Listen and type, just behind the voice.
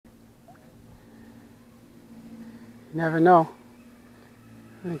You never know.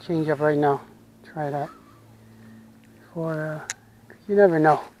 I'm going to change up right now. Try that. You never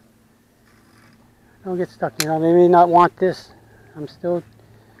know. Don't get stuck, you know. They may not want this. I'm still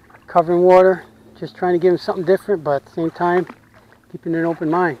covering water. Just trying to give them something different, but at the same time, keeping an open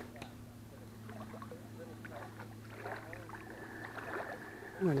mind.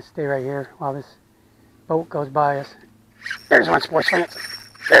 I'm going to stay right here while this boat goes by us. There's one, sports fans.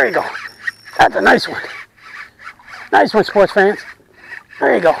 There you go. That's a nice one. Nice one, sports fans.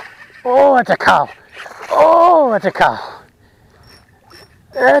 There you go. Oh, that's a cow. Oh, that's a cow.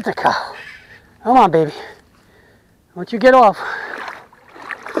 That's a cow. Come on, baby. Don't you get off.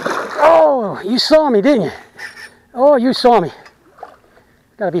 Oh, you saw me, didn't you? Oh, you saw me.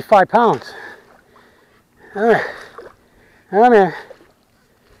 Gotta be 5 pounds. Come here. Come here.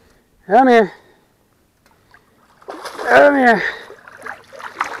 Come here. Come here.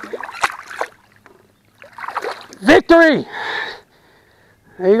 Victory!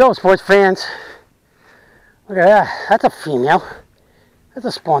 There you go, sports fans. Look at that. That's a female. That's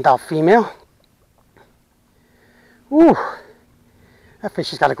a spawned out female. Ooh. That fish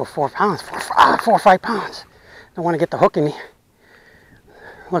has got to go 4 pounds. 4 or 5 pounds. Don't want to get the hook in me.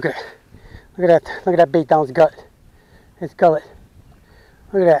 Look at it. Look at that. Look at that bait down his gut. His gullet.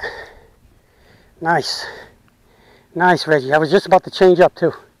 Look at that. Nice. Nice, Reggie. I was just about to change up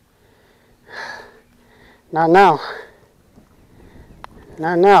too. Not now.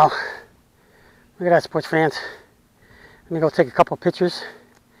 Not now. Look at that, sports fans. Let me go take a couple of pictures.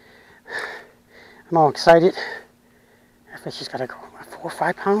 I'm all excited. That fish has got to go 4 or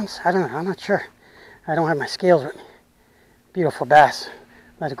 5 pounds. I don't know. I'm not sure. I don't have my scales with me. Beautiful bass.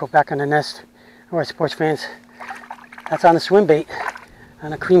 Let it go back on the nest. All right, sports fans. That's on the swim bait.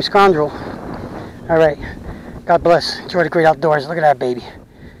 On a cream scoundrel. All right. God bless. Enjoy the great outdoors. Look at that baby.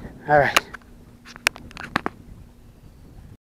 All right.